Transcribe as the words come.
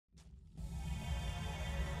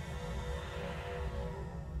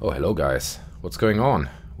Oh, hello guys. What's going on?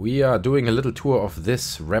 We are doing a little tour of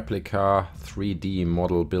this replica 3D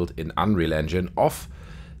model built in Unreal Engine of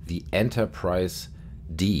the Enterprise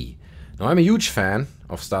D. Now, I'm a huge fan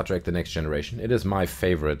of Star Trek The Next Generation. It is my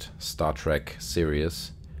favorite Star Trek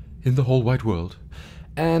series in the whole wide world.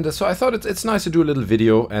 And so I thought it's nice to do a little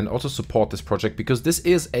video and also support this project because this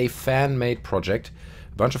is a fan-made project.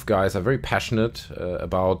 A bunch of guys are very passionate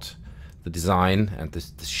about the design and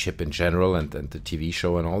this ship in general and the TV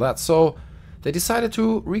show and all that. So they decided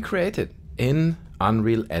to recreate it in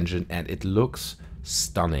Unreal Engine and it looks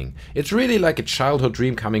stunning. It's really like a childhood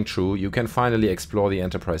dream coming true. You can finally explore the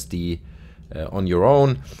Enterprise D on your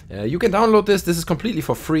own. You can download this. This is completely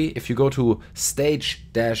for free. If you go to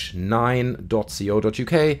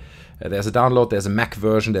stage-9.co.uk, there's a download, there's a Mac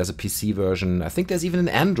version, there's a PC version. I think there's even an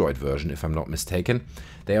Android version, if I'm not mistaken.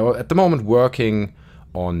 They are at the moment working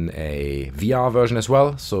on a VR version as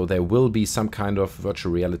well, so there will be some kind of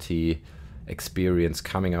virtual reality experience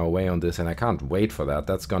coming our way on this, and I can't wait for that.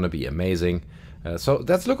 That's gonna be amazing. So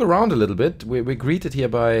let's look around a little bit. We're greeted here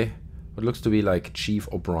by what looks to be like Chief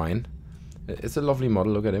O'Brien. It's a lovely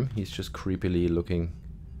model, look at him. He's just creepily looking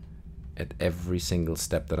at every single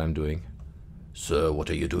step that I'm doing. Sir, what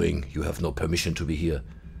are you doing? You have no permission to be here.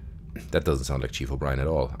 That doesn't sound like Chief O'Brien at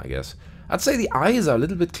all, I guess. I'd say the eyes are a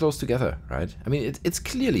little bit close together, right? I mean, it's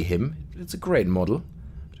clearly him. It's a great model.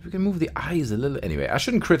 But if we can move the eyes a little... Anyway, I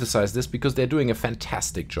shouldn't criticize this because they're doing a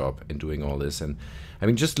fantastic job in doing all this. And, I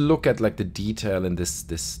mean, just look at, like, the detail in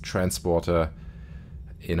this transporter.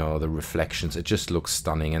 You know, the reflections. It just looks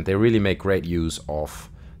stunning. And they really make great use of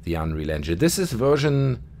the Unreal Engine. This is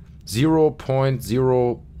version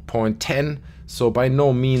 0.0.10. So by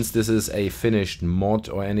no means this is a finished mod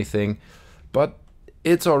or anything. But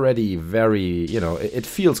it's already very, you know, it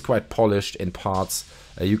feels quite polished in parts.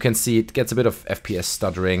 You can see it gets a bit of FPS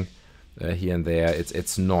stuttering here and there.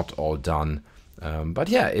 It's not all done. But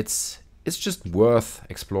yeah, it's just worth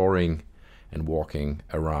exploring and walking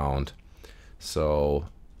around. So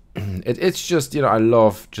it's just, you know, I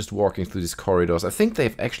love just walking through these corridors. I think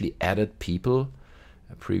they've actually added people.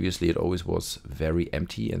 Previously it always was very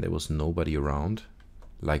empty and there was nobody around,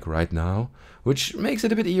 like right now, which makes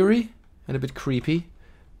it a bit eerie and a bit creepy.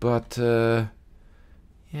 But yeah,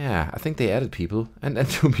 I think they added people, and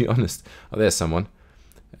to be honest, oh, there's someone.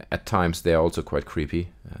 At times they're also quite creepy,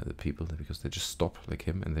 the people, because they just stop like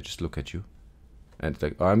him and they just look at you and it's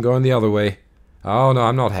like, oh, I'm going the other way. Oh no,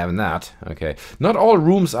 I'm not having that. Okay, not all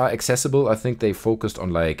rooms are accessible. I think they focused on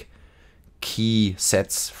like key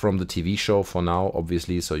sets from the TV show for now,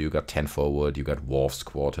 obviously. So you got 10 forward, you got Worf's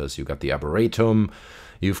quarters, you got the Arboretum,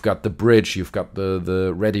 you've got the bridge, you've got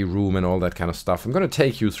the ready room and all that kind of stuff. I'm going to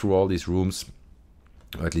take you through all these rooms,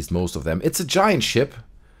 or at least most of them. It's a giant ship,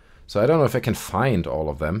 so I don't know if I can find all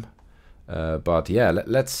of them. But yeah,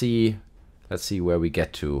 let's see where we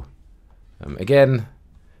get to. Again,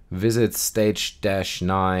 visit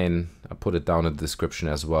stage-9. I'll put it down in the description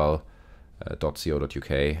as well. .co.uk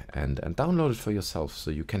and download it for yourself so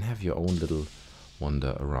you can have your own little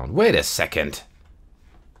wander around. Wait a second.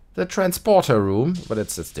 The transporter room, but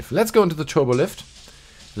it's different. Let's go into the turbo lift.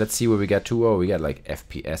 Let's see where we get to. Oh, we get like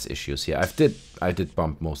FPS issues here. I did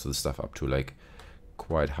bump most of the stuff up to like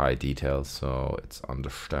quite high detail, so it's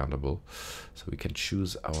understandable. So we can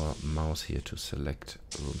choose our mouse here to select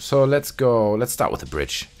room. So let's go. Let's start with the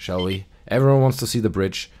bridge, shall we? Everyone wants to see the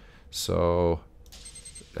bridge, so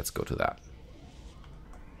let's go to that.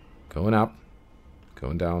 Going up,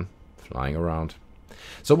 going down, flying around.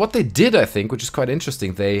 So what they did, I think, which is quite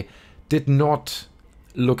interesting, they did not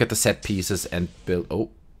look at the set pieces and build...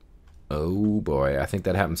 Oh boy, I think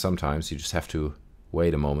that happens sometimes. You just have to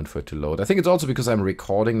wait a moment for it to load. I think it's also because I'm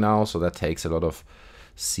recording now, so that takes a lot of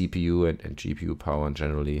CPU and GPU power and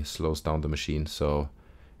generally slows down the machine. So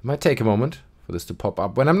it might take a moment for this to pop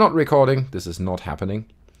up. When I'm not recording, this is not happening.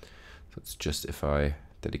 So it's just if I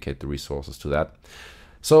dedicate the resources to that.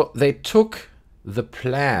 So they took the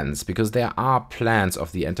plans, because there are plans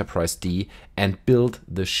of the Enterprise D, and built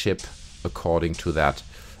the ship according to that.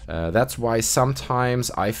 That's why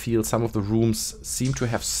sometimes I feel some of the rooms seem to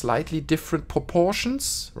have slightly different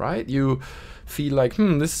proportions, right? You feel like,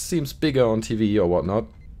 this seems bigger on TV or whatnot.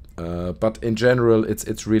 But in general,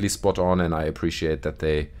 it's really spot on, and I appreciate that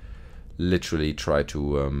they literally try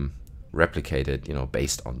to replicate it, you know,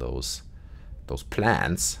 based on those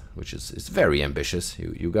plans, which is very ambitious.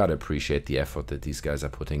 You gotta appreciate the effort that these guys are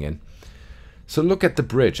putting in. So look at the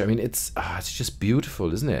bridge. I mean, it's just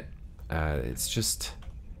beautiful, isn't it? It's just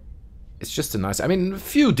a nice... I mean, a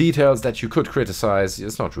few details that you could criticize.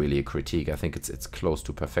 It's not really a critique. I think it's close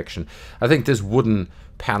to perfection. I think this wooden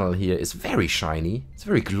panel here is very shiny. It's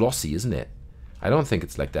very glossy, isn't it? I don't think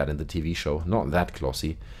it's like that in the TV show. Not that glossy.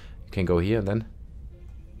 You can go here and then...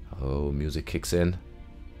 Oh, music kicks in.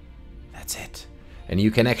 That's it. And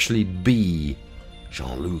you can actually be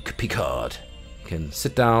Jean-Luc Picard. You can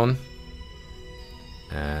sit down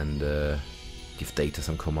and give Data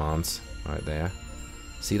some commands right there.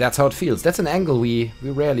 See, that's how it feels. That's an angle we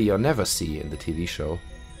rarely or never see in the TV show.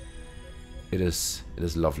 It is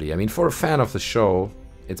lovely. I mean, for a fan of the show,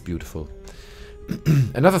 it's beautiful.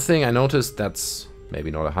 Another thing I noticed that's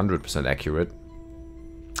maybe not 100% accurate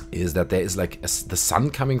is that there is like the sun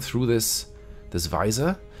coming through this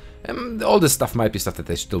visor. All this stuff might be stuff that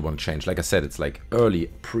they still want to change. Like I said, it's like early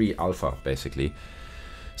pre-alpha basically.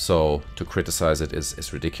 So to criticize it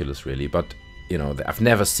is ridiculous really. But you know, I've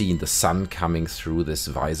never seen the sun coming through this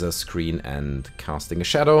visor screen and casting a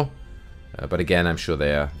shadow. But again, I'm sure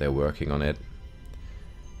they're working on it.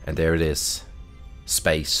 And there it is.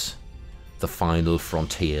 Space. The final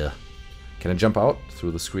frontier. Can I jump out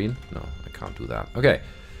through the screen? No, I can't do that. Okay.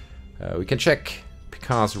 We can check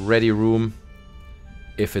Picard's ready room.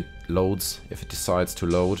 If it loads, if it decides to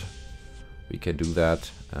load, we can do that.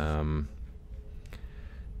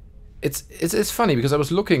 It's funny because I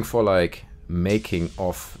was looking for like making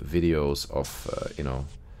of videos of you know,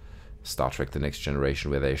 Star Trek: The Next Generation,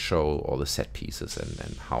 where they show all the set pieces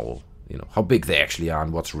and how, you know, how big they actually are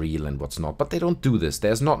and what's real and what's not. But they don't do this.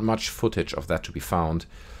 There's not much footage of that to be found,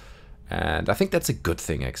 and I think that's a good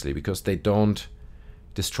thing actually, because they don't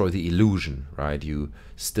destroy the illusion, right? You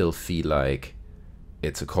still feel like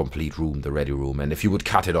it's a complete room, the ready room. And if you would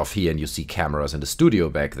cut it off here and you see cameras in the studio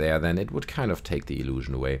back there, then it would kind of take the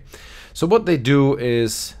illusion away. So what they do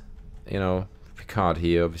is, you know, Picard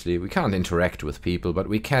here, obviously, we can't interact with people, but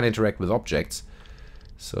we can interact with objects.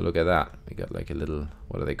 So look at that. We got like a little,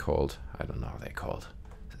 what are they called? I don't know how they're called.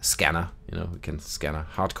 Scanner, you know, we can scan a.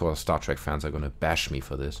 Hardcore Star Trek fans are going to bash me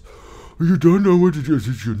for this. You don't know what it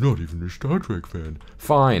is, you're not even a Star Trek fan.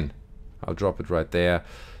 Fine, I'll drop it right there.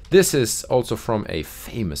 This is also from a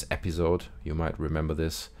famous episode. You might remember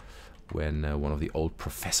this, when one of the old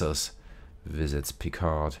professors visits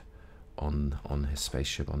Picard on his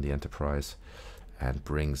spaceship on the Enterprise and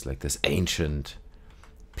brings like this ancient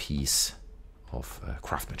piece of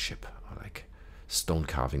craftsmanship, or like stone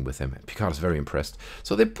carving with him. Picard is very impressed.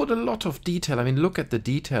 So they put a lot of detail. I mean, look at the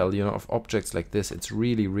detail, you know, of objects like this. It's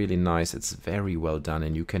really, really nice. It's very well done,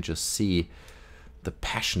 and you can just see the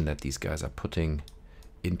passion that these guys are putting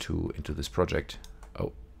into this project.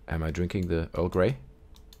 Oh, am I drinking the Earl Grey?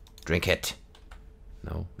 Drink it.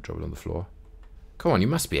 No, drop it on the floor. Come on, you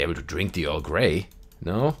must be able to drink the Earl Grey.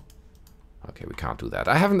 No? Okay, we can't do that.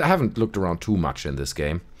 I haven't looked around too much in this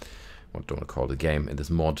game. What don't I call it a game, in this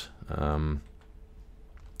mod.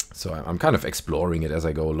 So I'm kind of exploring it as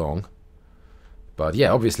I go along. But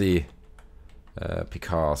yeah, obviously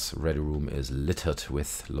Picard's ready room is littered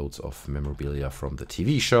with loads of memorabilia from the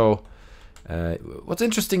TV show. What's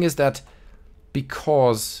interesting is that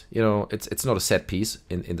because, you know, it's not a set piece.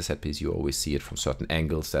 In the set piece you always see it from certain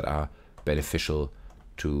angles that are beneficial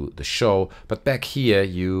to the show. But back here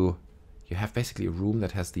you have basically a room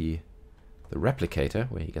that has the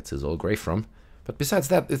replicator where he gets his Earl Grey from. But besides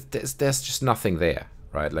that, there's just nothing there,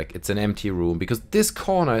 right? Like, it's an empty room because this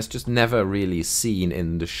corner is just never really seen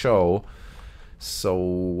in the show. So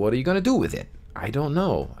what are you gonna do with it? I don't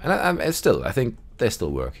know. And I think they're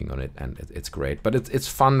still working on it, and it's great. But it's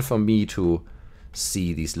fun for me to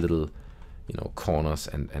see these little, you know, corners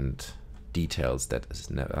and details that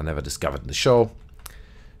are never discovered in the show.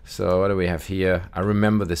 So what do we have here? I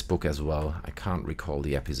remember this book as well. I can't recall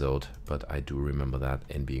the episode, but I do remember that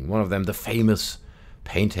in being one of them. The famous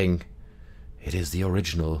painting. It is the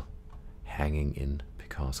original, hanging in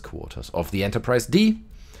Picard's quarters of the Enterprise D.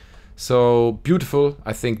 So beautiful.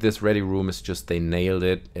 I think this ready room is just, they nailed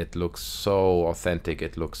it. It looks so authentic.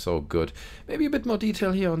 It looks so good. Maybe a bit more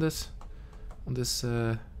detail here on this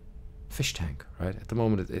fish tank, right? At the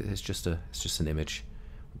moment it's just an image.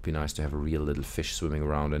 Would be nice to have a real little fish swimming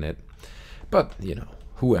around in it. But, you know,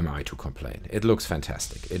 who am I to complain? It looks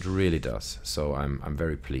fantastic. It really does. So I'm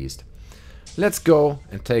very pleased. Let's go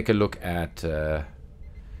and take a look at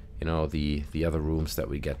you know, the other rooms that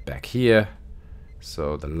we get back here.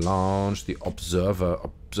 So the lounge, the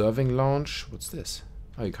observing lounge. What's this?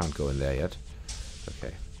 Oh, you can't go in there yet.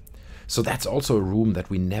 Okay. So that's also a room that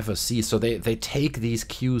we never see. So they take these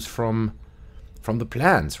cues from the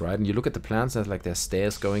plans, right? And you look at the plans, there's like there's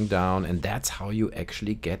stairs going down, and that's how you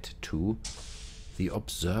actually get to the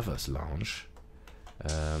observer's lounge,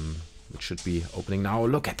 which should be opening now.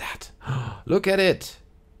 Look at that. Look at it.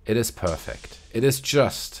 It is perfect. It is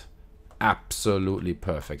just absolutely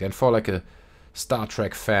perfect. And for like a Star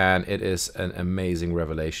Trek fan, it is an amazing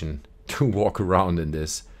revelation to walk around in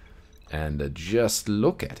this and just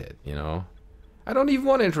look at it, you know. I don't even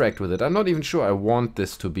want to interact with it. I'm not even sure I want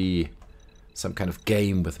this to be some kind of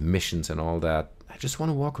game with missions and all that. I just want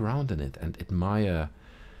to walk around in it and admire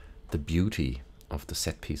the beauty of the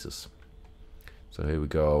set pieces. So here we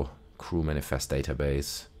go. Crew manifest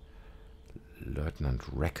database. Lieutenant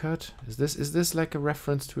Record. Is this like a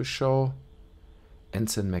reference to a show?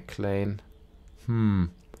 Ensign McLean.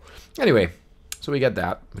 Anyway, so we get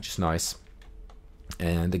that, which is nice.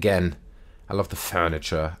 And again, I love the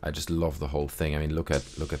furniture. I just love the whole thing. I mean, look at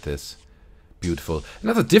this. Beautiful.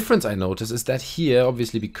 Another difference I noticed is that here,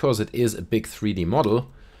 obviously because it is a big 3D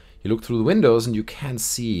model, you look through the windows and you can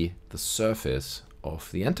see the surface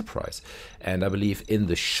of the Enterprise. And I believe in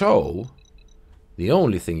the show, the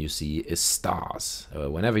only thing you see is stars.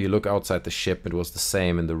 Whenever you look outside the ship, it was the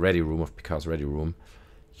same in the ready room of Picard's ready room.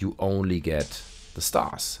 You only get the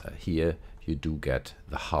stars. Here you do get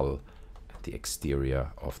the hull and the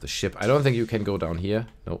exterior of the ship. I don't think you can go down here.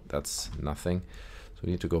 No, that's nothing. So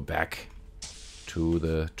we need to go back to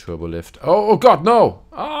the turbo lift. Oh God, no!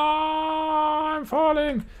 Ah, I'm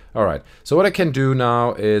falling. All right. So what I can do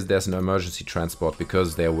now is there's an emergency transport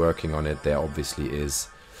because they're working on it. There obviously is,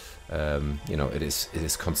 you know, it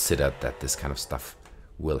is considered that this kind of stuff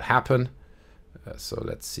will happen. So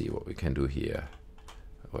let's see what we can do here.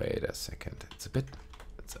 Wait a second. It's a bit.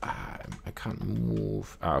 I can't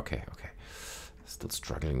move. Ah, okay, okay. Still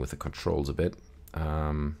struggling with the controls a bit.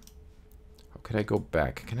 How can I go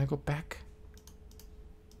back? Can I go back?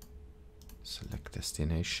 Select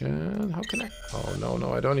destination. How can I? Oh,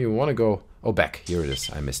 no, I don't even want to go. Oh, back. Here it is.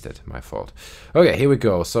 I missed it. My fault. Okay, here we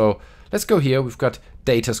go. So let's go here. We've got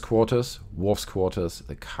Data's quarters, Worf's quarters,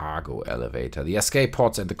 the cargo elevator, the escape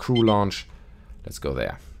pods, and the crew launch. Let's go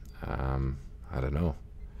there. I don't know.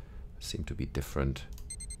 Seem to be different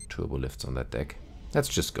turbo lifts on that deck. Let's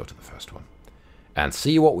just go to the first one and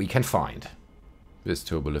see what we can find. This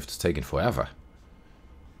turbo lift is taking forever.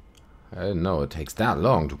 I didn't know it takes that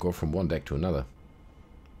long to go from one deck to another.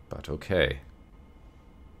 But okay.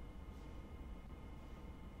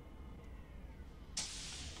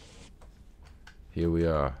 Here we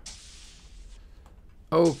are.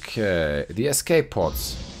 Okay, the escape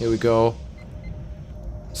pods. Here we go.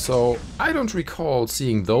 So, I don't recall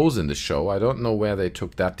seeing those in the show. I don't know where they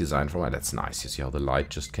took that design from. That's nice. You see how the light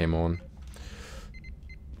just came on?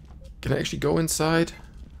 Can I actually go inside?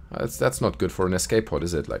 That's not good for an escape pod,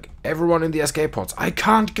 is it? Like, everyone in the escape pods. I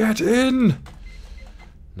can't get in!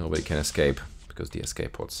 Nobody can escape, because the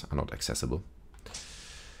escape pods are not accessible.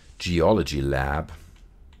 Geology lab.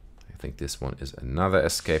 I think this one is another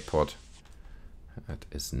escape pod. That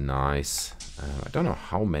is nice. I don't know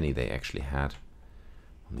how many they actually had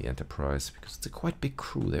on the Enterprise, because it's a quite big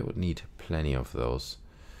crew. They would need plenty of those.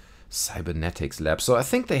 Cybernetics lab. So I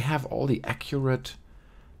think they have all the accurate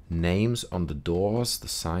names on the doors. The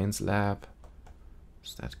science lab.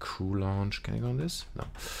 Is that crew launch? Can I go on this?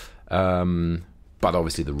 No. But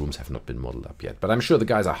obviously the rooms have not been modeled up yet. But I'm sure the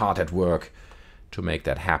guys are hard at work to make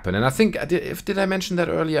that happen. And I think, did I mention that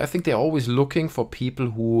earlier? I think they're always looking for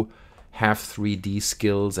people who have 3D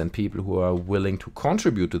skills and people who are willing to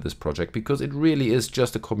contribute to this project, because it really is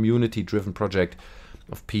just a community-driven project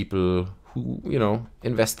of people who, you know,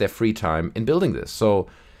 invest their free time in building this. So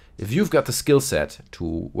if you've got the skill set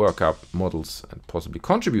to work up models and possibly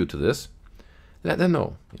contribute to this, let them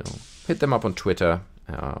know. You know, hit them up on Twitter,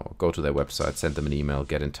 or go to their website, send them an email,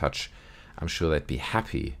 get in touch. I'm sure they'd be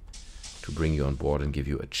happy to bring you on board and give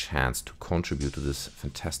you a chance to contribute to this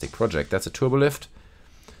fantastic project. That's a turbo lift.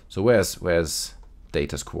 So where's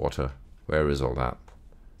Data's quarter? Where is all that?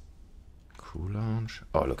 Crew launch.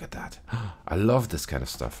 Oh, look at that. I love this kind of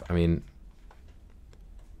stuff. I mean,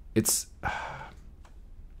 it's... Look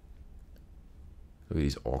at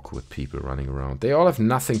these awkward people running around. They all have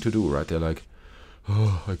nothing to do, right? They're like,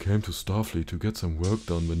 oh, I came to Starfleet to get some work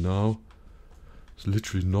done, but now there's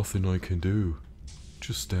literally nothing I can do.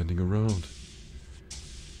 Just standing around.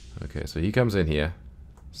 Okay, so he comes in here,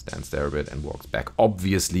 stands there a bit and walks back.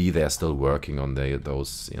 Obviously, they're still working on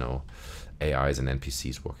those, you know, AIs and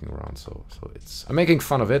NPCs walking around. So it's, I'm making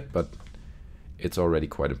fun of it, but it's already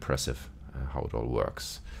quite impressive how it all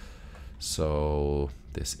works. So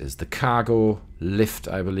this is the cargo lift,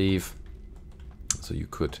 I believe. So you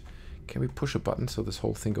could, can we push a button so this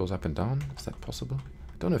whole thing goes up and down? Is that possible?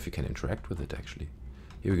 I don't know if you can interact with it actually.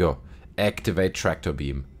 Here we go. Activate tractor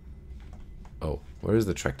beam. Oh, where is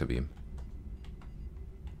the tractor beam?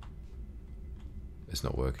 It's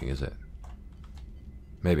not working, is it?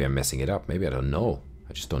 Maybe I'm messing it up. Maybe I don't know.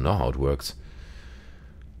 I just don't know how it works.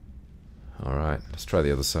 Alright, let's try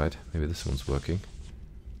the other side. Maybe this one's working.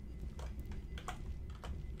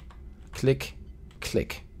 Click,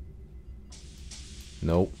 click.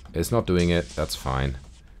 No, it's not doing it. That's fine.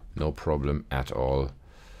 No problem at all.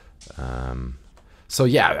 So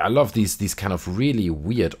yeah, I love these kind of really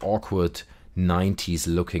weird, awkward 90s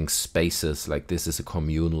looking spaces. Like this is a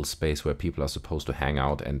communal space where people are supposed to hang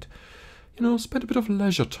out and, you know, spend a bit of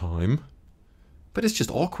leisure time. But it's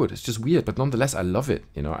just awkward. It's just weird. But nonetheless, I love it.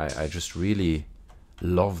 You know, I just really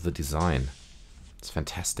love the design. It's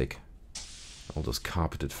fantastic. All those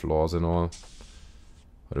carpeted floors and all.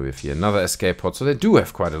 What do we have here? Another escape pod. So they do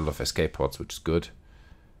have quite a lot of escape pods, which is good.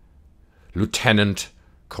 Lieutenant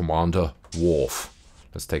Commander Worf.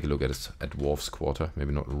 Let's take a look at Worf's quarter.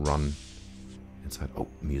 Maybe not run inside. Oh,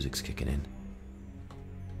 music's kicking in.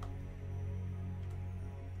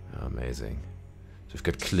 Amazing. So we've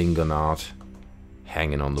got Klingon art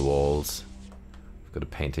hanging on the walls. We've got a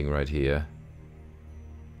painting right here.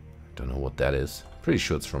 I don't know what that is. Pretty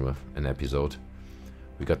sure it's from an episode.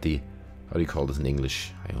 We got the, how do you call this in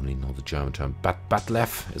English? I only know the German term.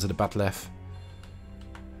 Batlef? Is it a Batlef?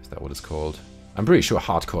 Is that what it's called? I'm pretty sure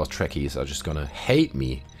hardcore Trekkies are just gonna hate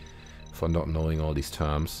me for not knowing all these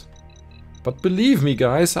terms. But believe me,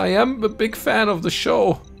 guys, I am a big fan of the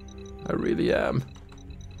show. I really am.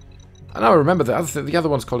 And now remember the other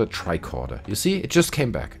one's called a tricorder. You see, it just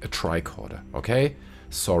came back. A tricorder, okay?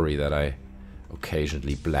 Sorry that I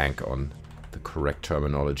occasionally blank on the correct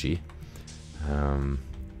terminology.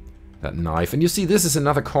 That knife. And you see, this is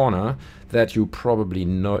another corner that you probably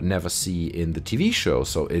never see in the TV show.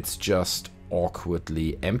 So it's just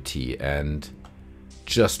awkwardly empty. And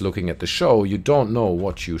just looking at the show, you don't know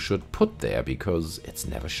what you should put there because it's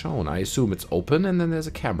never shown. I assume it's open and then there's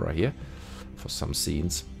a camera here for some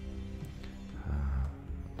scenes.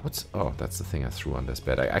 Oh, that's the thing I threw on this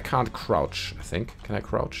bed. I can't crouch, I think. Can I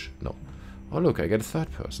crouch? No. Oh, look, I get a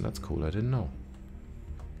third person. That's cool. I didn't know.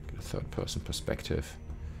 Get a third person perspective.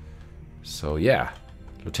 So, yeah.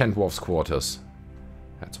 Lieutenant Worf's quarters.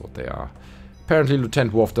 That's what they are. Apparently,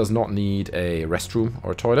 Lieutenant Worf does not need a restroom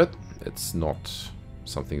or a toilet. It's not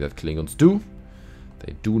something that Klingons do.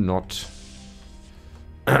 They do not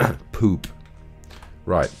poop.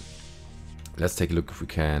 Right. Let's take a look if we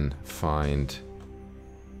can find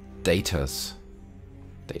Data's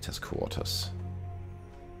quarters.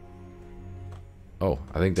 Oh,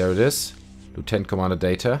 I think there it is. Lieutenant Commander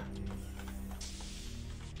Data.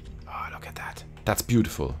 Oh, look at that. That's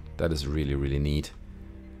beautiful. That is really, really neat.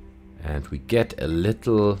 And we get a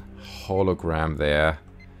little hologram there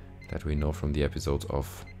that we know from the episodes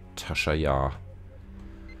of Tasha Yar,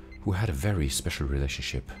 who had a very special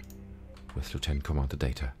relationship with Lieutenant Commander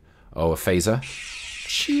Data. Oh, a phaser.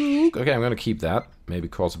 Okay, I'm going to keep that. Maybe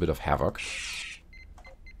cause a bit of havoc.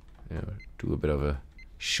 Yeah, do a bit of a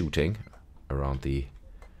shooting around the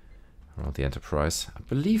Enterprise. I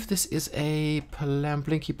believe this is a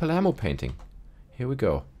Blinky Palermo painting. Here we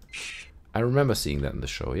go. I remember seeing that in the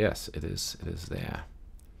show. Yes, it is. It is there.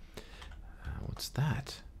 What's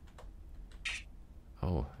that?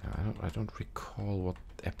 Oh, I don't recall what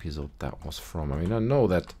episode that was from. I mean, I know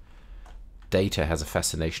that Data has a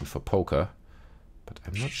fascination for poker, but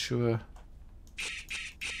I'm not sure.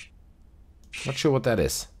 Not sure what that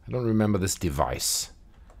is. I don't remember this device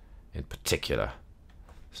in particular.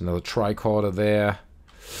 There's another tricorder there.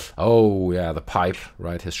 Oh, yeah, the pipe,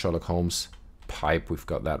 right? His Sherlock Holmes pipe. We've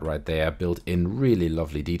got that right there, built in really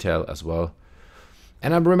lovely detail as well.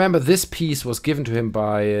 And I remember this piece was given to him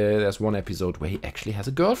by, there's one episode where he actually has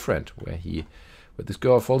a girlfriend, where this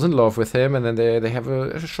girl falls in love with him, and then they have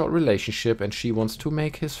a short relationship, and she wants to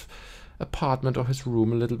make his apartment or his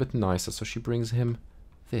room a little bit nicer, so she brings him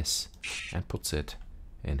this and puts it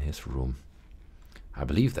in his room. I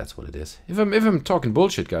believe that's what it is. If I'm talking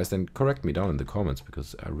bullshit, guys, then correct me down in the comments,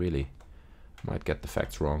 because I really might get the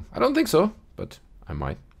facts wrong. I don't think so, but I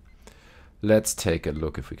might. Let's take a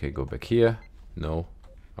look if we can go back here. No.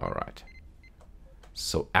 All right.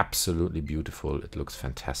 So absolutely beautiful. It looks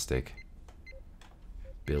fantastic.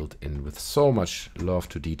 Built in with so much love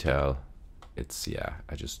to detail. It's, yeah,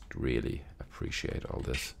 I just really appreciate all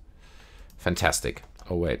this. Fantastic.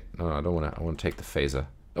 Oh, wait. No, I don't want to. I want to take the phaser.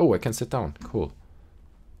 Oh, I can sit down. Cool.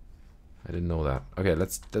 I didn't know that. Okay,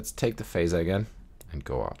 let's take the phaser again and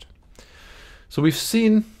go out. So we've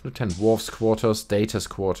seen Lieutenant Worf's quarters, Data's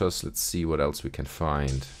quarters. Let's see what else we can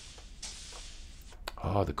find.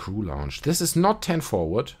 Oh, the crew lounge. This is not 10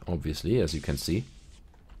 forward, obviously, as you can see.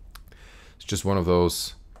 It's just one of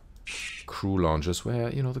those crew lounges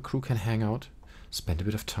where, you know, the crew can hang out, spend a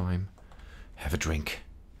bit of time, have a drink,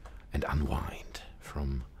 and unwind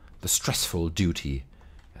from the stressful duty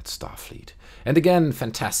at Starfleet. And again,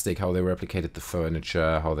 fantastic how they replicated the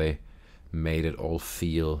furniture, how they made it all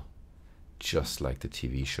feel just like the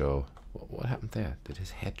TV show. What happened there? Did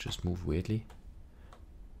his head just move weirdly?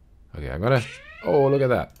 Okay, I'm gonna... Oh, look at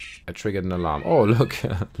that. I triggered an alarm. Oh, look.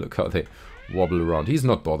 Look how they wobble around. He's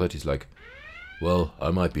not bothered. He's like, well,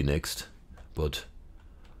 I might be next, but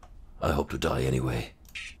I hope to die anyway.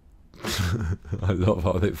 I love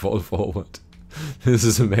how they fall forward. This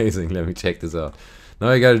is amazing. Let me check this out. Now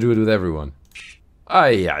I gotta do it with everyone.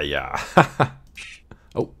 Ay, ay, ay.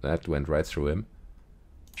 Oh, that went right through him.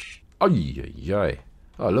 Ay, ay, ay.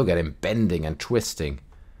 Oh, look at him bending and twisting.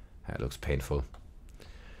 That looks painful.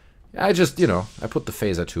 I just, you know, I put the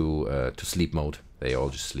phaser to sleep mode. They're all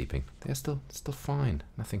just sleeping. They're still fine.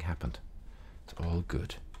 Nothing happened. It's all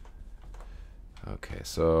good. Okay,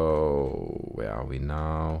 so where are we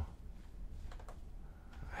now?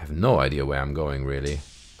 I have no idea where I'm going, really.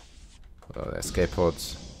 Escape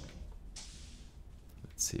pods.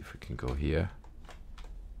 Let's see if we can go here.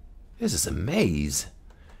 This is a maze.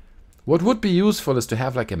 What would be useful is to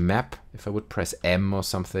have like a map. If I would press M or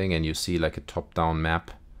something and you see like a top-down map.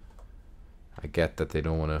 I get that they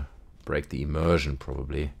don't want to break the immersion,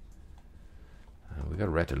 probably. We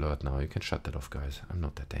got red alert now. You can shut that off, guys. I'm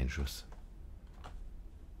not that dangerous.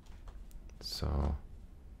 So...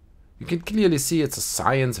 You can clearly see it's a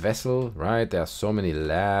science vessel, right? There are so many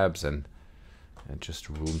labs and just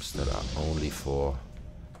rooms that are only for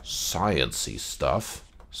sciencey stuff.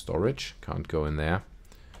 Storage, can't go in there.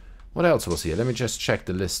 What else was here? Let me just check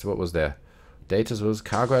the list. What was there? Data was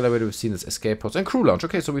cargo elevator. We've seen this, escape pods and crew lounge.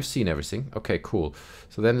 Okay, so we've seen everything. Okay, cool.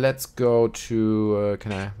 So then let's go to.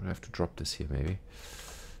 I have to drop this here, maybe.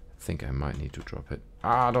 I think I might need to drop it.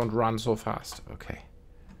 Ah, don't run so fast. Okay.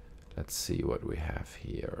 Let's see what we have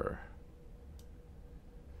here.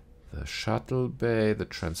 The shuttle bay, the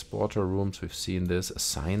transporter rooms. We've seen this. A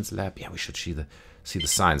science lab. Yeah, we should see the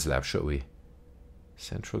science lab, should we?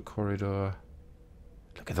 Central corridor.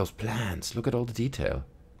 Look at those plans. Look at all the detail.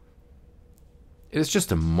 It is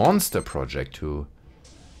just a monster project to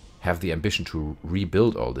have the ambition to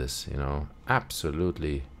rebuild all this, you know.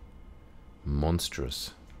 Absolutely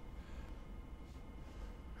monstrous.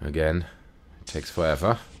 Again, it takes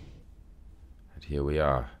forever. And here we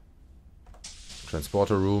are.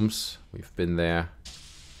 Transporter rooms. We've been there.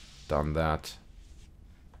 Done that.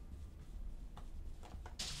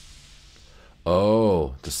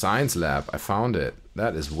 Oh, the science lab. I found it.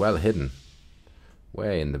 That is well hidden.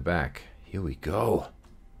 Way in the back. Here we go.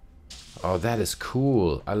 Oh, that is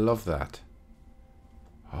cool. I love that.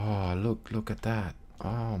 Oh, look at that.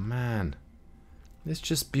 Oh, man. It's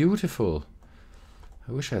just beautiful.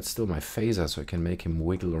 I wish I had still my phaser so I can make him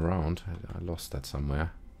wiggle around. I lost that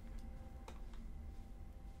somewhere.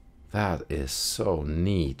 That is so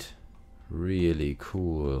neat. Really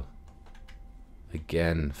cool.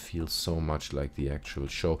 Again, feels so much like the actual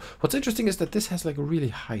show. What's interesting is that this has like a really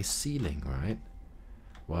high ceiling, right?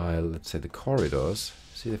 While, let's say, the corridors,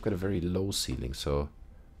 see, they've got a very low ceiling, so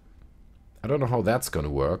I don't know how that's going to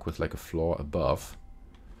work with like a floor above.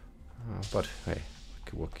 But hey,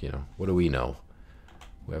 you know, what do we know?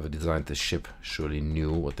 Whoever designed this ship surely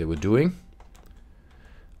knew what they were doing.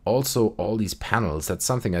 Also, all these panels, that's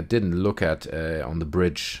something I didn't look at on the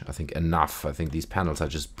bridge, I think, enough. I think these panels are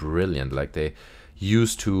just brilliant. Like, they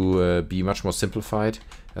used to be much more simplified.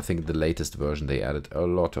 I think the latest version, they added a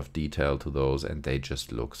lot of detail to those, and they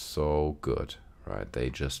just look so good, right? They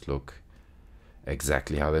just look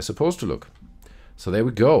exactly how they're supposed to look. So there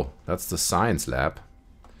we go. That's the science lab.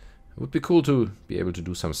 It would be cool to be able to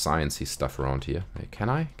do some sciencey stuff around here. Hey, can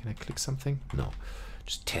I click something? No.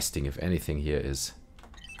 Just testing if anything here is...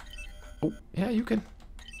 Oh, yeah, you can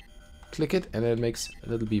click it and it makes a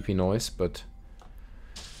little beepy noise, but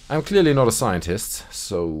I'm clearly not a scientist,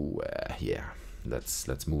 so yeah,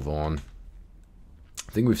 let's move on.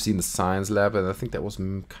 I think we've seen the science lab, and I think that was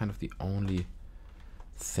kind of the only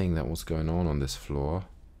thing that was going on this floor.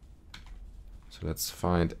 So let's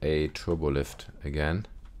find a turbo lift again.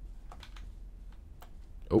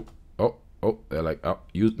 Oh, they're like, oh,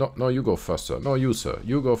 no, you go first, sir. No, you, sir.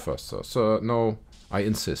 You go first, sir. Sir, no, I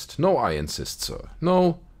insist. No, I insist, sir.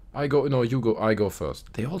 No, I go, no, you go, I go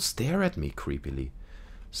first. They all stare at me creepily.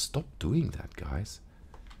 Stop doing that, guys.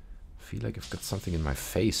 I feel like I've got something in my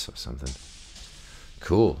face or something.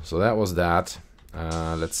 Cool, so that was that.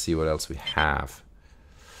 Let's see what else we have.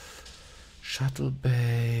 Shuttle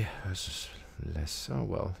bay versus less. Oh,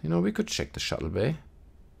 well, you know, we could check the shuttle bay.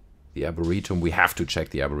 The Arboretum, we have to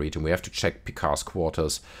check the Arboretum. We have to check Picard's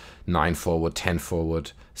quarters, 9 forward, 10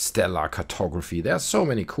 forward, stellar cartography. There are so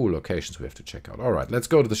many cool locations we have to check out. All right, let's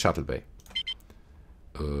go to the shuttle bay.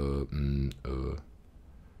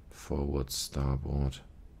 Forward, starboard.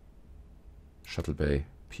 Shuttle bay,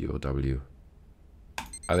 POW.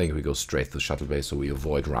 I think we go straight to the shuttle bay so we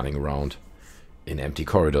avoid running around in empty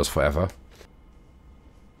corridors forever.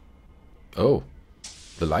 Oh,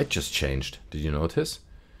 the light just changed. Did you notice?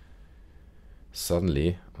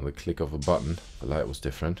 Suddenly, on the click of a button, the light was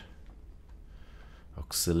different.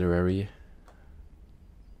 Auxiliary.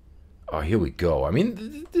 Oh, here we go. I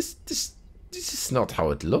mean, this is not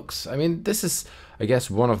how it looks. I mean, this is, I guess,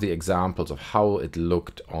 one of the examples of how it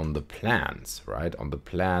looked on the plans, right? On the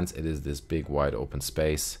plans, it is this big, wide open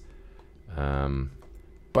space.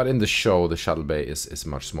 But in the show, the shuttle bay is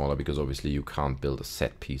much smaller because obviously you can't build a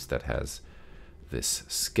set piece that has this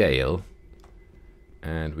scale.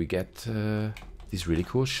 And we get these really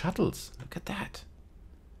cool shuttles. Look at that.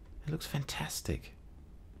 It looks fantastic.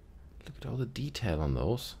 Look at all the detail on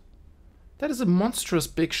those. That is a monstrous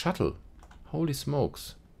big shuttle. Holy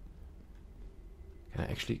smokes. Can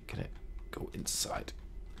I go inside?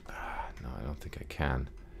 No, I don't think I can.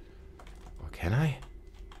 Or can I?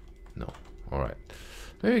 No. Alright.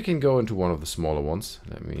 Maybe we can go into one of the smaller ones.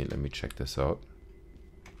 Let me check this out.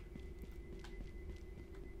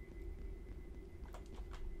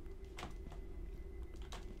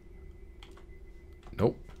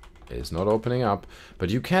 Nope. It's not opening up. But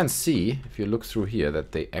you can see, if you look through here,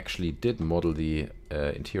 that they actually did model the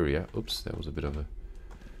interior. Oops, there was a bit of a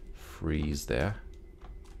freeze there.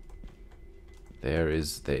 There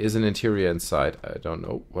is an interior inside. I don't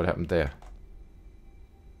know what happened there.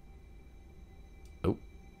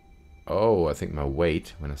 Oh, I think my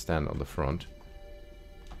weight, when I stand on the front,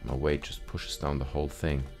 my weight just pushes down the whole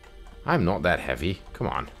thing. I'm not that heavy. Come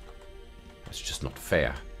on. That's just not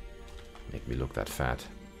fair. Make me look that fat.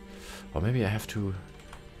 Or maybe I have to...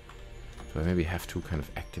 Do I maybe have to kind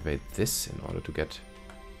of activate this in order to get...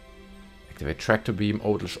 Activate tractor beam,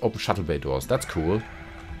 open shuttle bay doors. That's cool.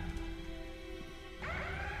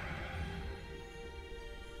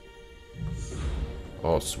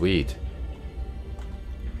 Oh, sweet.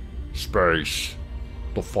 Space.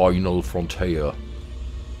 The final frontier.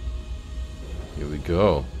 Here we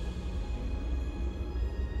go.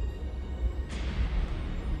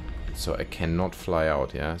 So I cannot fly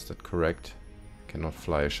out, yeah? Is that correct? Cannot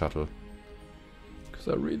fly a shuttle. Because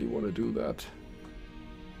I really want to do that.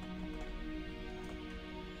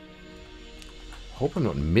 Hope I'm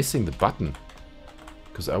not missing the button.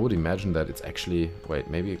 Because I would imagine that it's actually... Wait,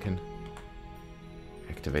 maybe I can...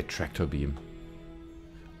 Activate tractor beam.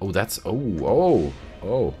 Oh, that's... Oh.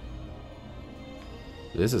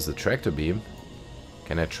 This is the tractor beam.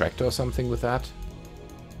 Can I tractor something with that?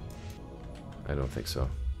 I don't think so.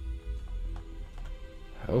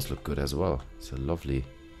 Those look good as well. It's a lovely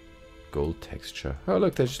gold texture. Oh,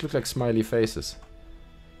 look, they just look like smiley faces.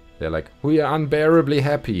 They're like, we are unbearably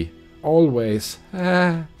happy. Always.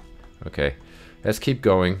 Ah. Okay, let's keep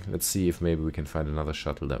going. Let's see if maybe we can find another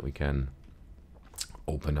shuttle that we can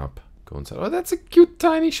open up. Go inside. Oh, that's a cute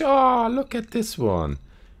tiny shuttle. Oh, look at this one.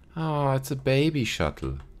 Oh, it's a baby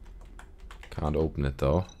shuttle. Can't open it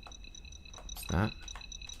though. What's that?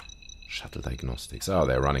 Shuttle diagnostics. Oh,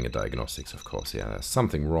 they're running a diagnostics, of course. Yeah, there's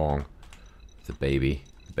something wrong with the baby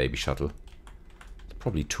shuttle. It's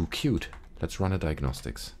probably too cute. Let's run a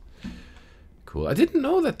diagnostics. Cool. I didn't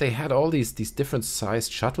know that they had all these different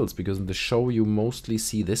sized shuttles, because in the show you mostly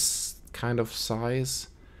see this kind of size.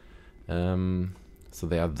 So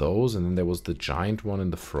there are those, and then there was the giant one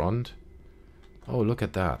in the front. Oh, look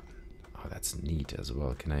at that. Oh, that's neat as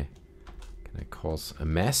well. Can I cause a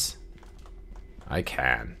mess? I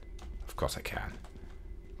can. Of course I can.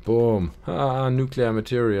 Boom. Ah, nuclear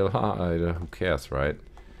material. Who cares, right?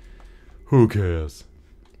 Who cares?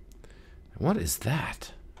 What is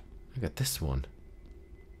that? Look at this one.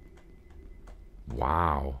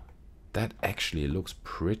 Wow. That actually looks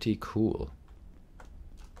pretty cool.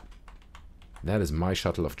 That is my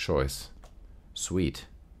shuttle of choice. Sweet.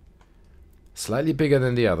 Slightly bigger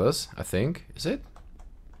than the others, I think. Is it?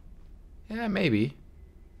 Yeah, maybe.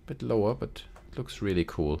 A bit lower, but it looks really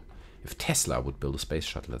cool. If Tesla would build a space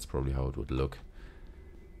shuttle, that's probably how it would look.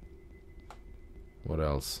 What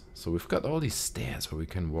else? So we've got all these stairs where we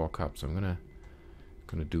can walk up. So I'm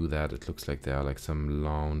gonna do that. It looks like there are like some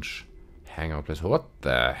lounge hangout place. What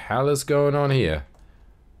the hell is going on here?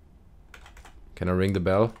 Can I ring the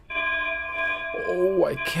bell? Oh,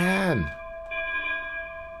 I can.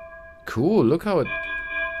 Cool. Look how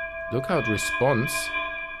it responds.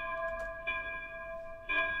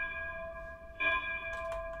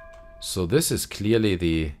 So this is clearly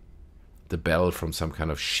the bell from some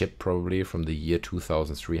kind of ship, probably from the year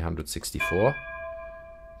 2364.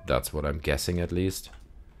 That's what I'm guessing, at least.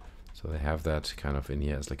 So they have that kind of in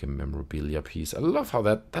here as like a memorabilia piece. I love how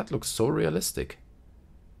that looks so realistic.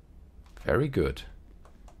 Very good.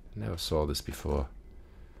 Never saw this before.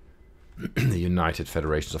 The United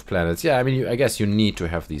Federations of Planets. Yeah, I mean, I guess you need to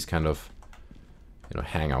have these kind of, you know,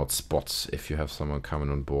 hangout spots if you have someone coming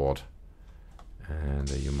on board. And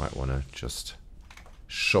you might want to just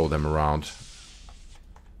show them around.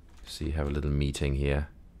 See, have a little meeting here.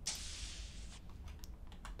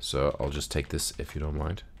 So I'll just take this if you don't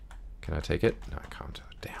mind. Can I take it? No, I can't.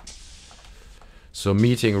 Damn. So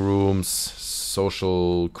meeting rooms,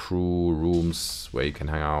 social crew rooms where you can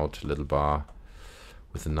hang out, little bar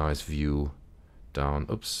with a nice view down.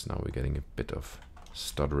 Oops, now we're getting a bit of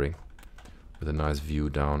stuttering. With a nice view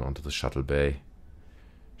down onto the shuttle bay.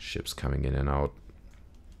 Ships coming in and out.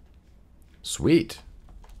 Sweet.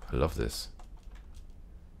 I love this.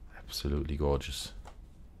 Absolutely gorgeous.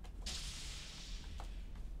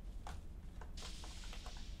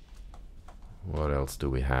 What else do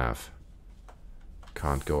we have?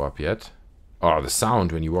 Can't go up yet. Oh, the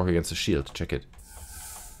sound when you walk against the shield. Check it.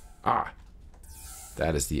 Ah.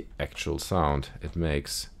 That is the actual sound it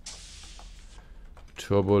makes.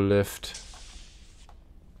 Turbo lift.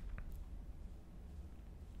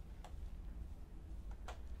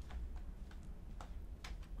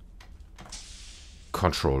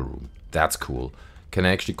 Control room. That's cool. Can I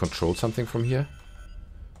actually control something from here?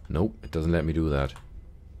 Nope, it doesn't let me do that.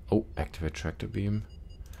 Oh, activate tractor beam.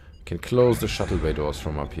 Can close the shuttle bay doors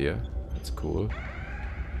from up here. That's cool.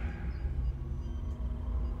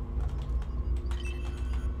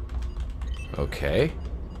 Okay.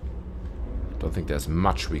 Don't think there's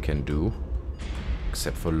much we can do.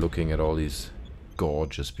 Except for looking at all these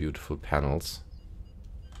gorgeous, beautiful panels.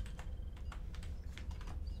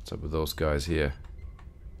 What's up with those guys here?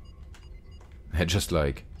 They're just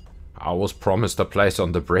like, I was promised a place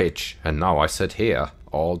on the bridge, and now I sit here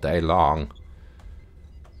all day long.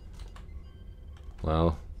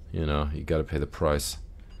 Well, you know, you gotta pay the price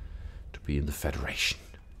to be in the Federation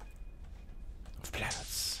of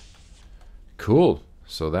Planets. Cool.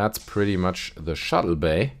 So that's pretty much the shuttle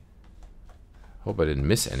bay. Hope I didn't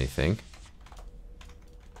miss anything.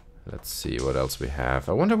 Let's see what else we have.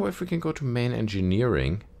 I wonder if we can go to main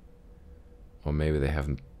engineering. Or maybe they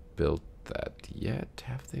haven't built that yet.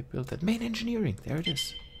 Have they built that? Main engineering. There it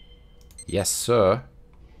is. Yes, sir.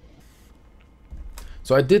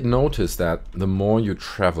 So I did notice that the more you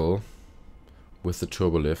travel with the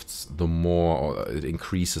turbo lifts, the more it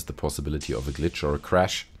increases the possibility of a glitch or a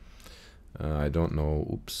crash. I don't know.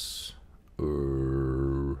 Oops.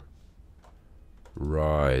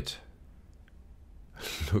 Right.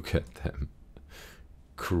 Look at them.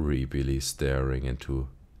 Creepily staring into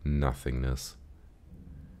nothingness.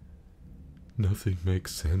 Nothing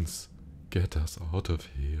makes sense. Get us out of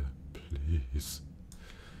here, please.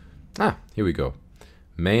 Ah, here we go.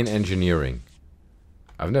 Main engineering.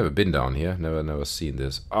 I've never been down here. Never seen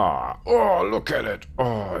this. Ah, oh, look at it.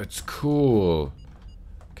 Oh, it's cool.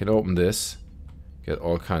 Can open this. Get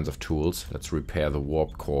all kinds of tools. Let's repair the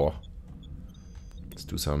warp core. Let's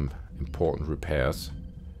do some important repairs.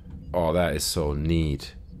 Oh, that is so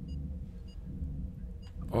neat.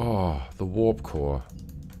 Oh, the warp core.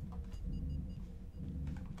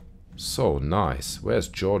 So nice. Where's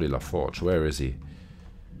Geordie LaForge? Where is he?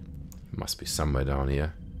 He must be somewhere down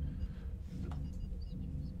here.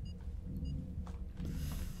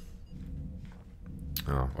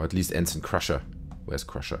 Oh, or at least Ensign Crusher. Where's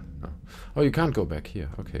Crusher? Oh, you can't go back here.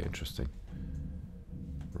 Okay, interesting.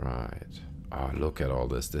 Right. Ah, look at all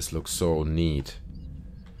this. This looks so neat.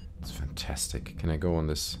 It's fantastic. Can I go on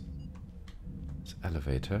this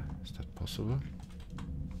elevator? Is that possible?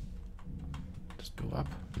 Just go up?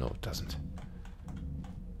 No, it doesn't.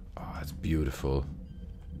 Oh, it's beautiful.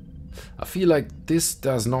 I feel like this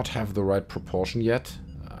does not have the right proportion yet.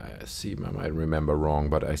 I might remember wrong,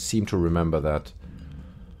 but I seem to remember that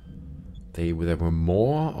there were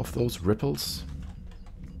more of those ripples.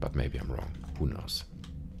 But maybe I'm wrong. Who knows?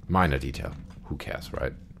 Minor detail. Who cares,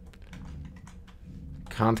 right?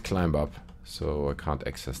 Can't climb up, so I can't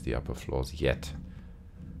access the upper floors yet.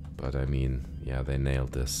 But I mean, yeah, they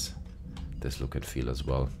nailed this look and feel as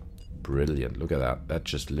well. Brilliant. Look at that. That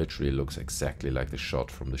just literally looks exactly like the shot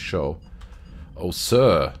from the show. Oh,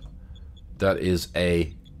 sir. That is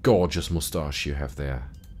a gorgeous mustache you have there.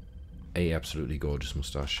 A absolutely gorgeous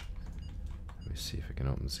mustache. Let me see if I can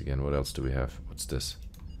open this again. What else do we have? What's this?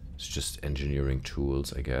 It's just engineering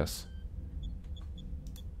tools, I guess.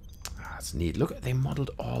 Ah, it's neat. Look, they modeled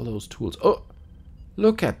all those tools. Oh,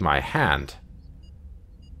 look at my hand.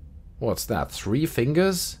 What's that? 3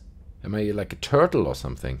 fingers? Am I like a turtle or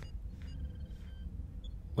something?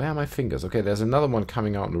 Where are my fingers? Okay, there's another one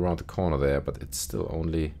coming out and around the corner there, but it's still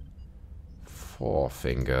only 4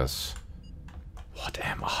 fingers. What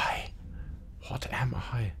am I? What am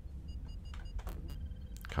I?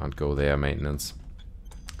 Can't go there, maintenance.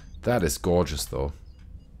 That is gorgeous, though.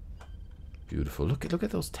 Beautiful. Look at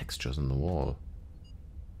those textures on the wall.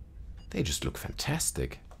 They just look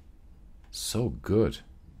fantastic. So good.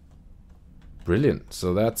 Brilliant.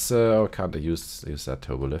 So that's... oh, can't I use that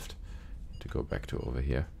turbo lift to go back to over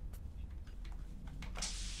here.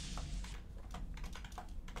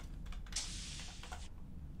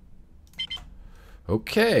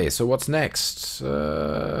 Okay, so what's next?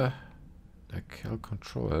 Decal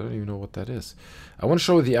control. I don't even know what that is. I want to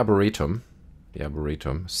show you the Arboretum. The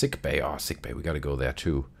Arboretum. Sick bay. Oh, sick bay. We gotta go there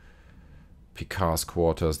too. Picard's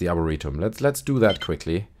quarters. The Arboretum. Let's do that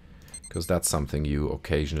quickly, because that's something you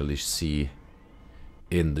occasionally see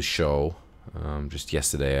in the show. Just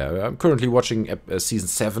yesterday. I'm currently watching season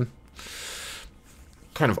 7.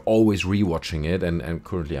 Kind of always rewatching it, and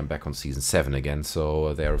currently I'm back on season 7 again,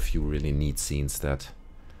 so there are a few really neat scenes that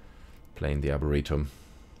play in the Arboretum.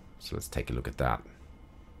 So let's take a look at that.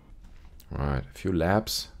 Alright, a few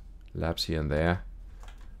labs here and there.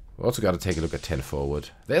 We also got to take a look at 10 forward.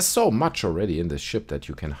 There's so much already in this ship that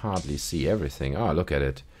you can hardly see everything. Ah, look at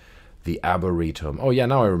it. The Arboretum. Oh yeah,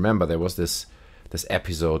 now I remember there was this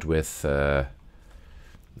episode with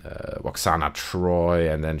Roxana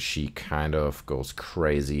Troy, and then she kind of goes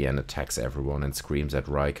crazy and attacks everyone and screams at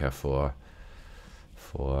Riker for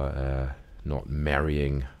not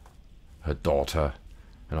marrying her daughter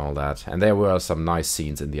and all that. And there were some nice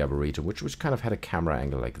scenes in the Arboretum, which kind of had a camera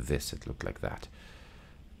angle like this. It looked like that,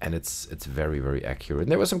 and it's very, very accurate.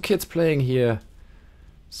 And there were some kids playing here,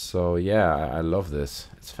 so yeah, I love this.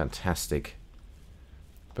 It's fantastic.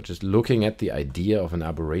 But just looking at the idea of an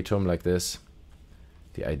Arboretum like this,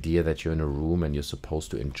 the idea that you're in a room and you're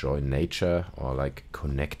supposed to enjoy nature or like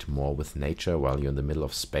connect more with nature while you're in the middle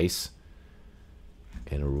of space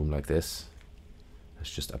in a room like this,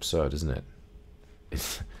 it's just absurd, isn't it?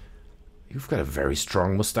 You've got a very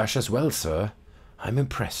strong mustache as well, sir. I'm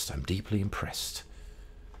impressed. I'm deeply impressed.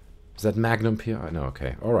 Is that Magnum P.I.? No,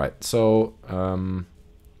 okay. Alright, so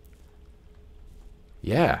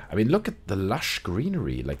yeah, I mean, look at the lush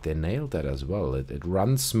greenery. Like, they nailed that as well. It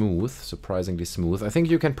runs smooth, surprisingly smooth. I think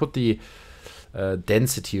you can put the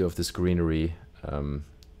density of this greenery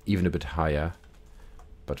even a bit higher.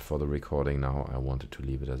 But for the recording now, I wanted to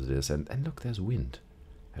leave it as it is. And look, there's wind.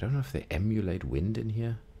 I don't know if they emulate wind in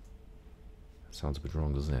here. That sounds a bit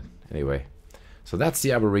wrong, doesn't it? Anyway, so that's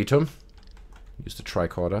the Arboretum. Use the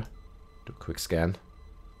tricorder. Do a quick scan.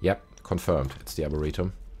 Yep, confirmed. It's the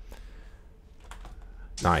Arboretum.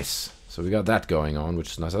 Nice. So we got that going on,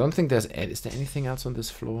 which is nice. I don't think there's... Is there anything else on this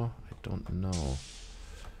floor? I don't know.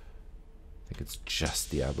 I think it's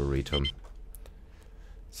just the Arboretum.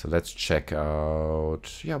 So let's check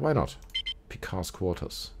out... Yeah, why not? Picard's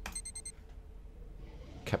quarters.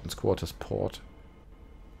 Captain's quarters port.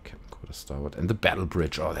 Captain's quarters starboard. And the battle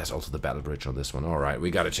bridge. Oh, there's also the battle bridge on this one. Alright,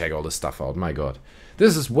 we gotta check all this stuff out. My god.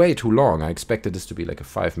 This is way too long. I expected this to be like a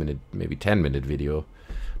 5-minute, maybe 10-minute video.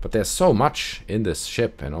 But there's so much in this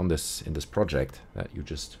ship and in this project that you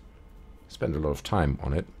just spend a lot of time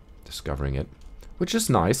on it, discovering it. Which is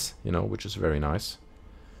nice, you know, which is very nice.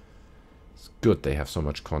 It's good they have so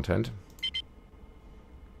much content.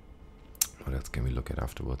 What else can we look at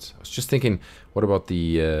afterwards? I was just thinking, what about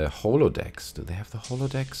the holodecks? Do they have the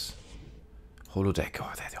holodecks? Holodeck.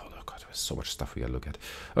 Oh, they have the holodeck. God, there's so much stuff we gotta look at.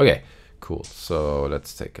 Okay, cool. So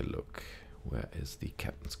let's take a look. Where is the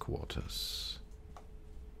captain's quarters?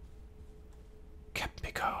 Captain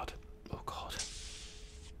Picard. Oh god.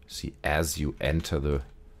 See, as you enter the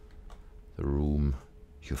room,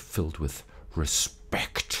 you're filled with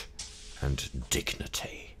respect and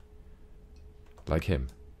dignity. Like him.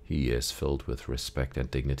 He is filled with respect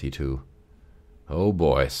and dignity too. Oh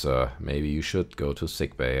boy, sir. Maybe you should go to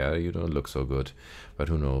sickbay. You don't look so good. But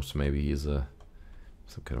who knows? Maybe he's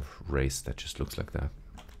some kind of race that just looks like that.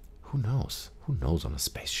 Who knows? Who knows on a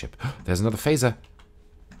spaceship? There's another phaser.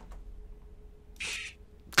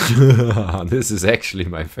 This is actually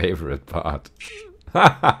my favorite part.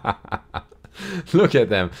 Look at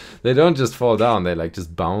them. They don't just fall down. They like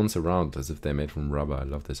just bounce around as if they're made from rubber. I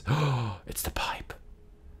love this. Oh, it's the pipe.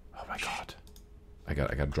 Oh my god. I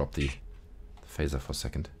gotta drop the phaser for a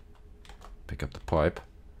second. Pick up the pipe.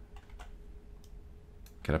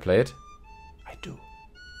 Can I play it? I do.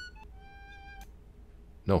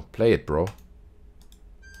 No, play it, bro.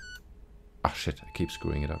 Ah, shit. I keep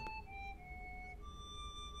screwing it up.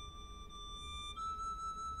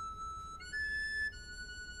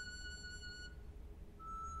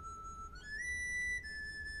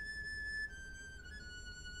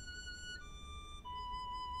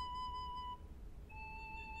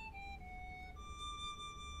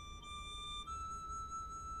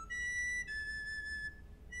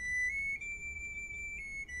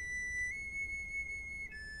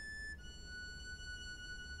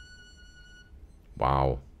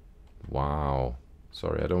 Wow. Wow.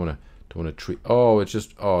 Sorry, I don't want to treat. Oh, it's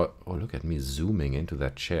just. Oh, look at me zooming into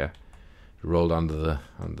that chair. It rolled under the.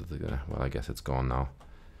 Well, I guess it's gone now.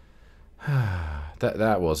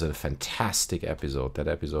 that was a fantastic episode. That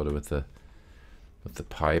episode with the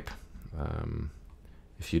pipe.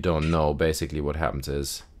 If you don't know, basically what happens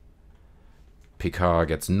is Picard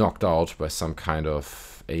gets knocked out by some kind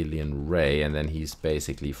of alien ray, and then he's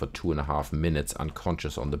basically for 2.5 minutes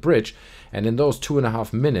unconscious on the bridge. And in those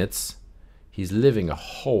 2.5 minutes, he's living a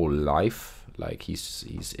whole life. Like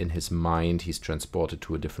he's in his mind, he's transported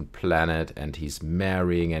to a different planet, and he's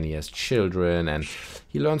marrying, and he has children, and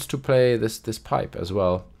he learns to play this pipe as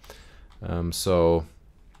well. So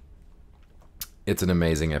it's an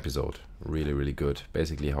amazing episode. Really, really good.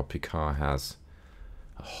 Basically how Picard has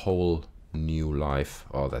a whole new life.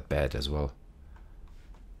 Oh, that bed as well.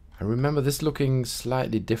 I remember this looking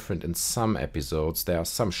slightly different in some episodes. There are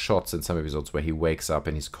some shots in some episodes where he wakes up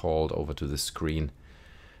and he's called over to the screen.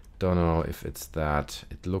 Don't know if it's that.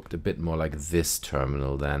 It looked a bit more like this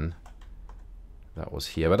terminal then. That was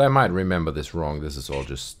here. But I might remember this wrong. This is all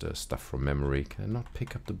just stuff from memory. Can I not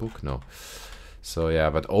pick up the book? No. So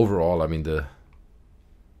yeah, but overall, I mean, the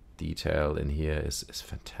detail in here is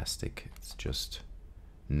fantastic. It's just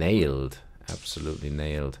nailed. Absolutely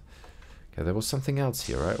nailed. Okay, there was something else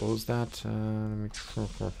here, right? What was that?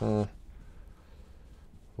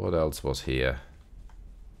 What else was here?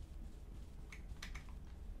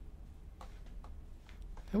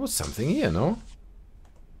 There was something here, no?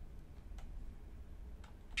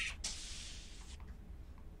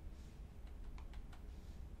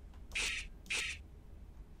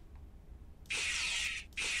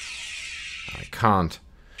 I can't.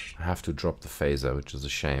 I have to drop the phaser, which is a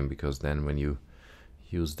shame, because then when you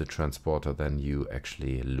use the transporter, then you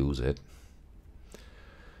actually lose it.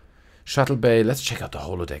 Shuttle bay. Let's check out the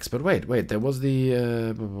holodecks. But wait. There was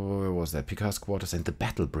the... where was that? Picard's quarters and the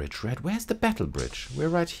battle bridge, right? Where's the battle bridge? We're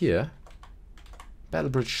right here. Battle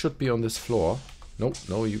bridge should be on this floor. Nope,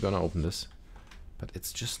 no, you're gonna open this. But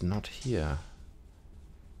it's just not here.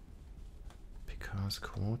 Picard's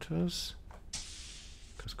quarters?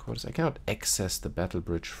 Picard's quarters. I cannot access the battle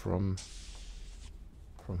bridge from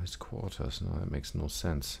his quarters. No, that makes no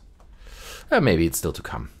sense. Maybe it's still to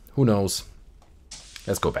come. Who knows?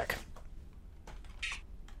 Let's go back.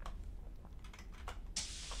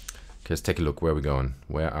 Okay, let's take a look. Where are we going?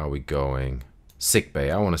 Where are we going? Sick bay.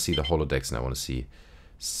 I want to see the holodecks and I want to see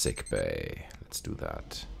sick bay. Let's do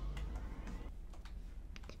that.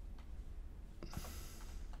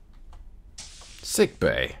 Sick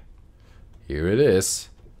bay. Here it is.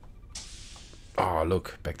 Oh,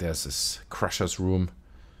 look. Back there's this Crusher's room.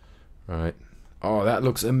 Right. Oh, that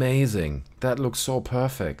looks amazing. That looks so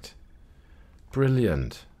perfect.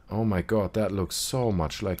 Brilliant. Oh my god, that looks so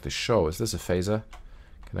much like the show. Is this a phaser?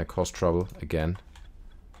 Can I cause trouble again?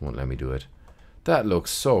 Won't let me do it. That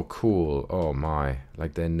looks so cool. Oh my.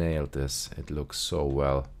 Like they nailed this. It looks so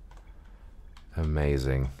well.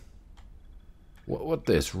 Amazing. What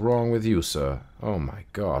is wrong with you, sir? Oh my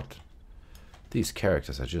god. These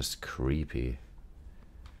characters are just creepy.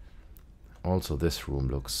 Also, this room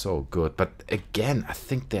looks so good. But again, I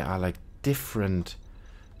think there are like different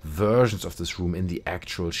versions of this room in the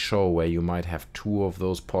actual show where you might have two of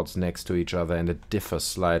those pods next to each other and it differs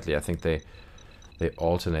slightly. I think they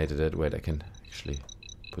alternated it. Wait, I can actually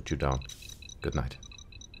put you down. Good night.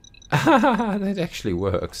 That actually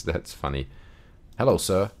works. That's funny. Hello,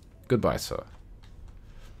 sir. Goodbye, sir.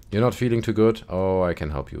 You're not feeling too good? Oh, I can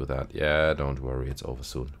help you with that. Yeah, don't worry. It's over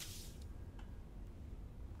soon.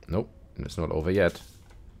 Nope. It's not over yet.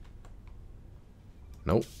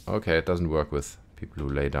 Nope. Okay, it doesn't work with people who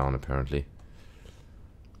lay down, apparently.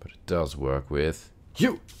 But it does work with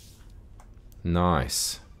you!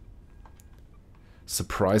 Nice.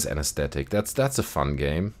 Surprise anesthetic. That's a fun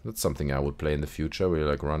game. That's something I would play in the future, where you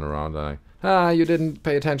like run around and like, you didn't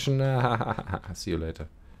pay attention. See you later.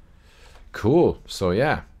 Cool. So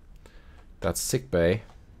yeah. That's sick bay.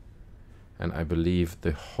 And I believe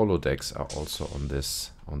the holodecks are also on this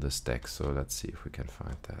deck. So let's see if we can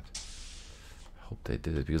find that. I hope they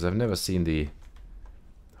did it, because I've never seen the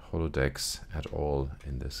holodecks at all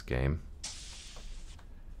in this game.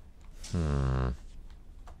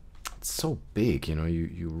 It's so big, you know,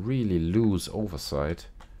 you really lose oversight.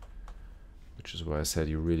 Which is why I said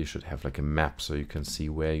you really should have like a map so you can see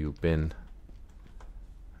where you've been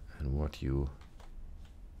and what you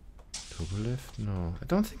turbolift? No, I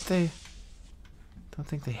don't think they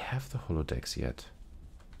have the holodecks yet.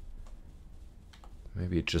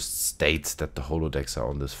 Maybe it just states that the holodecks are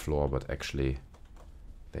on this floor, but actually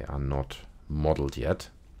they are not modeled yet.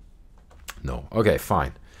 No. Okay,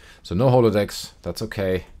 fine. So no holodecks, that's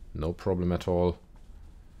okay. No problem at all.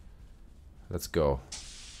 Let's go.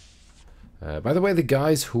 By the way, the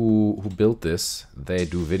guys who built this, they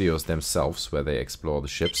do videos themselves where they explore the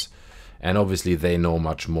ships. And obviously they know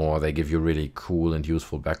much more. They give you really cool and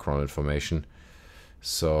useful background information.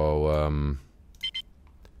 So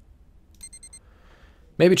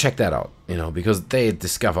maybe check that out, you know, because they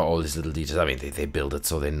discover all these little details. I mean, they build it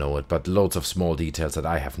so they know it, but loads of small details that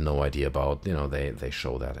I have no idea about, you know, they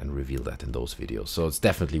show that and reveal that in those videos. So it's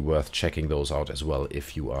definitely worth checking those out as well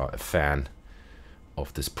if you are a fan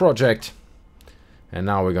of this project. And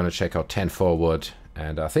now we're going to check out 10 forward,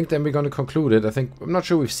 and I think then we're going to conclude it. I'm not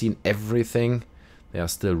sure we've seen everything. There are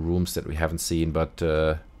still rooms that we haven't seen, but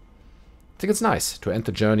I think it's nice to end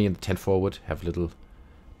the journey in the 10 forward, have a little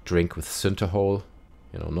drink with Synthahol.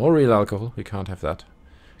 You know, no real alcohol. We can't have that.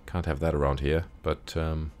 Can't have that around here, but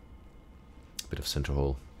a bit of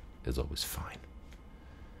Synthahol is always fine.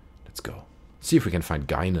 Let's go. See if we can find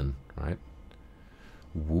Guinan, right?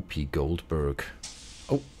 Whoopi Goldberg.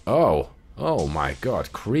 Oh my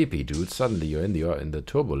god, creepy, dude. Suddenly you're in the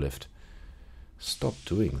turbo lift. Stop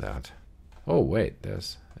doing that. Oh wait,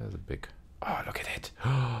 there's a big... Oh, look at it.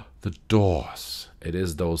 The doors. It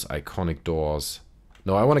is those iconic doors.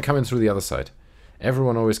 No, I want to come in through the other side.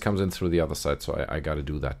 Everyone always comes in through the other side, so I gotta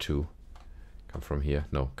do that too. Come from here.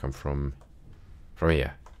 No, come from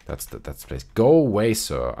here. That's the place. Go away,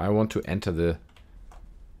 sir. I want to enter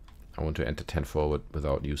 10 forward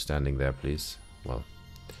without you standing there, please. Well,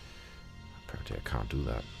 apparently I can't do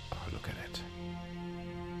that. Oh, look at it.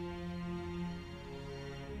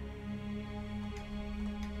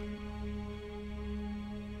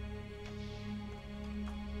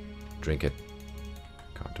 Drink it.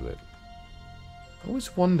 Can't do it. I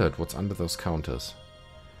always wondered what's under those counters.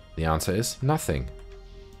 The answer is nothing.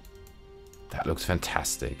 That looks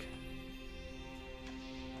fantastic.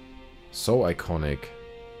 So iconic.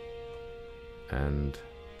 And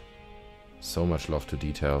so much love to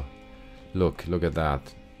detail. Look at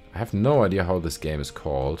that. I have no idea how this game is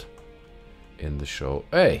called in the show.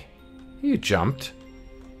 Hey, you jumped.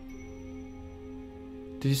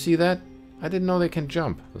 Did you see that? I didn't know they can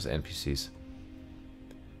jump, those NPCs.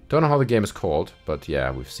 Don't know how the game is called, but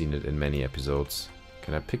yeah, we've seen it in many episodes.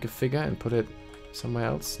 Can I pick a figure and put it somewhere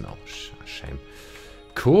else? No, shame.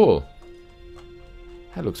 Cool.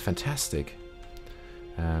 That looks fantastic.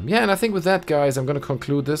 Yeah, and I think with that, guys, I'm going to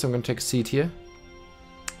conclude this. I'm going to take a seat here.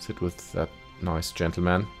 Sit with that nice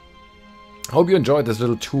gentleman. Hope you enjoyed this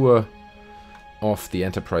little tour of the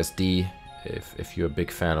Enterprise D. If you're a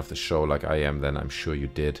big fan of the show like I am, then I'm sure you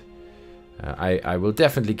did. I will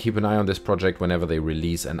definitely keep an eye on this project. Whenever they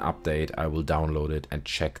release an update, I will download it and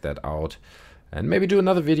check that out. And maybe do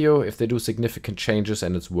another video if they do significant changes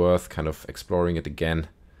and it's worth kind of exploring it again.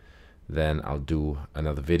 Then I'll do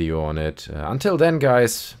another video on it. Until then,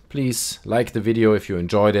 guys, please like the video if you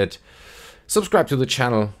enjoyed it. Subscribe to the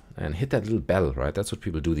channel and hit that little bell, right? That's what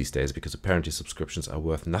people do these days, because apparently subscriptions are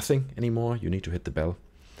worth nothing anymore. You need to hit the bell.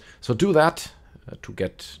 So do that to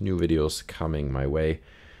get new videos coming my way.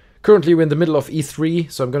 Currently, we're in the middle of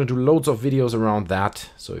E3, so I'm going to do loads of videos around that.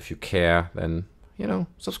 So if you care, then, you know,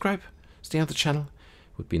 subscribe. Stay on the channel.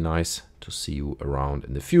 It would be nice to see you around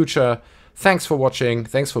in the future. Thanks for watching.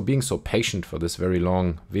 Thanks for being so patient for this very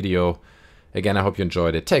long video. Again, I hope you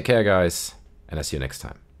enjoyed it. Take care, guys, and I'll see you next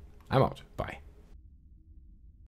time. I'm out. Bye.